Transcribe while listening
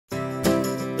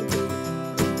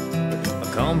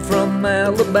come from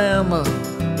Alabama,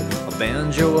 a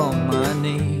banjo on my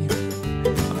knee.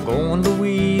 I'm going to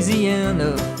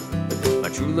Louisiana, my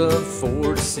true love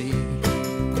for to see.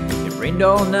 It rained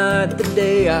all night the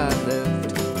day I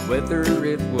left, the weather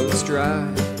it was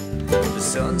dry. The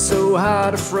sun so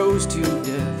hot I froze to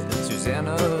death.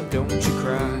 Susanna, don't you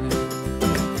cry.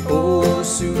 Oh,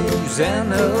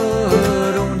 Susanna,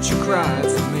 don't you cry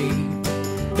for me,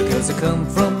 because I come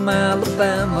from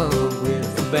Alabama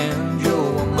with a banjo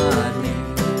on my knee.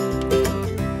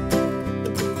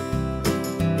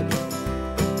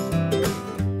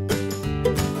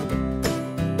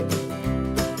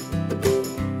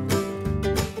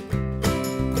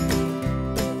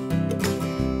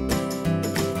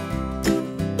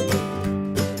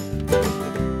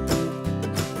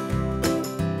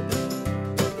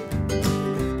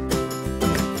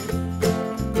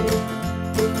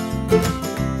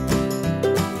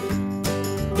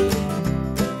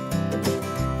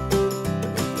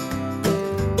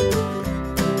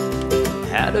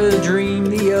 Had a dream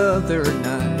the other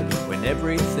night when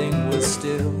everything was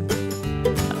still.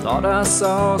 I thought I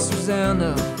saw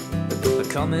Susanna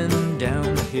coming down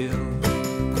the hill.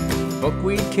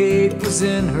 Buckwheat cake was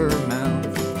in her mouth,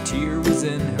 a tear was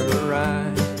in her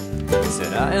eye.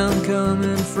 Said, I am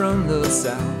coming from the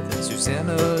south,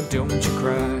 Susanna, don't you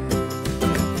cry.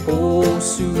 Oh,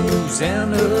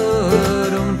 Susanna,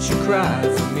 don't you cry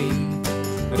for me,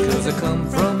 because I come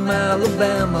from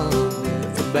Alabama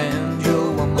with a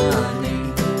banjo on my knee.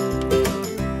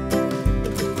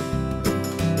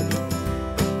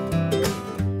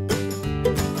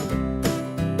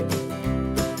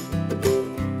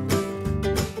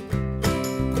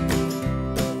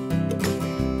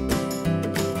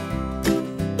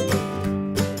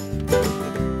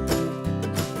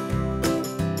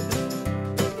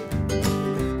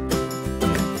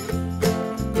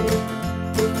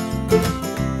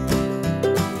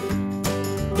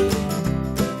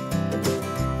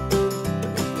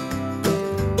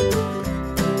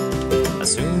 I'll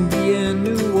soon be in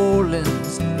New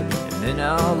Orleans, and then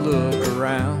I'll look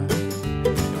around.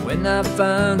 And when I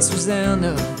find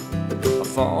Susanna, I'll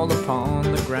fall upon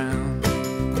the ground.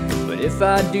 But if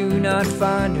I do not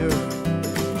find her,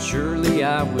 then surely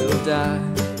I will die.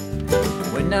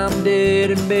 And when I'm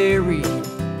dead and buried,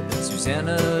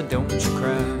 Susanna, don't you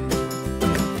cry.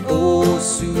 Oh,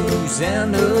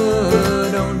 Susanna,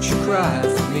 don't you cry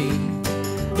for me,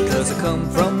 because I come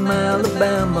from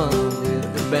Alabama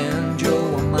with a banjo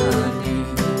on my knee.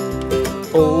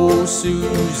 Oh,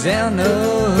 Susanna,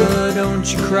 don't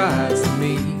you cry for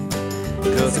me,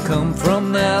 because I come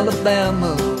from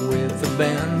Alabama with a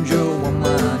banjo on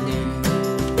my knee.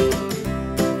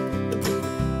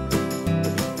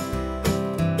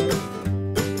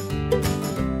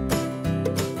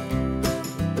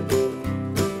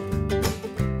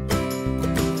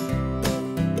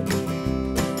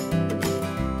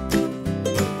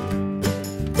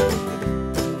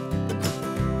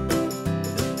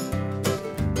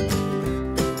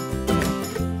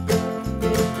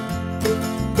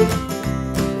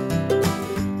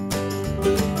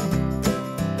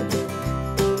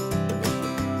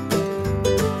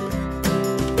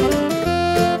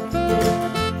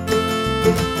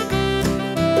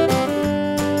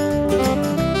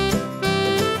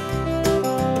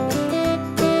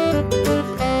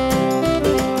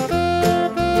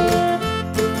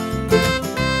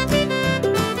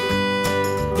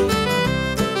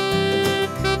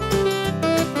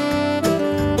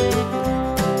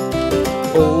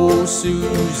 Oh,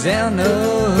 Susanna,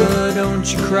 don't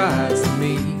you cry for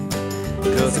me,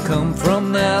 'cause I come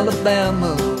from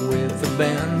Alabama with a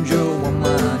banjo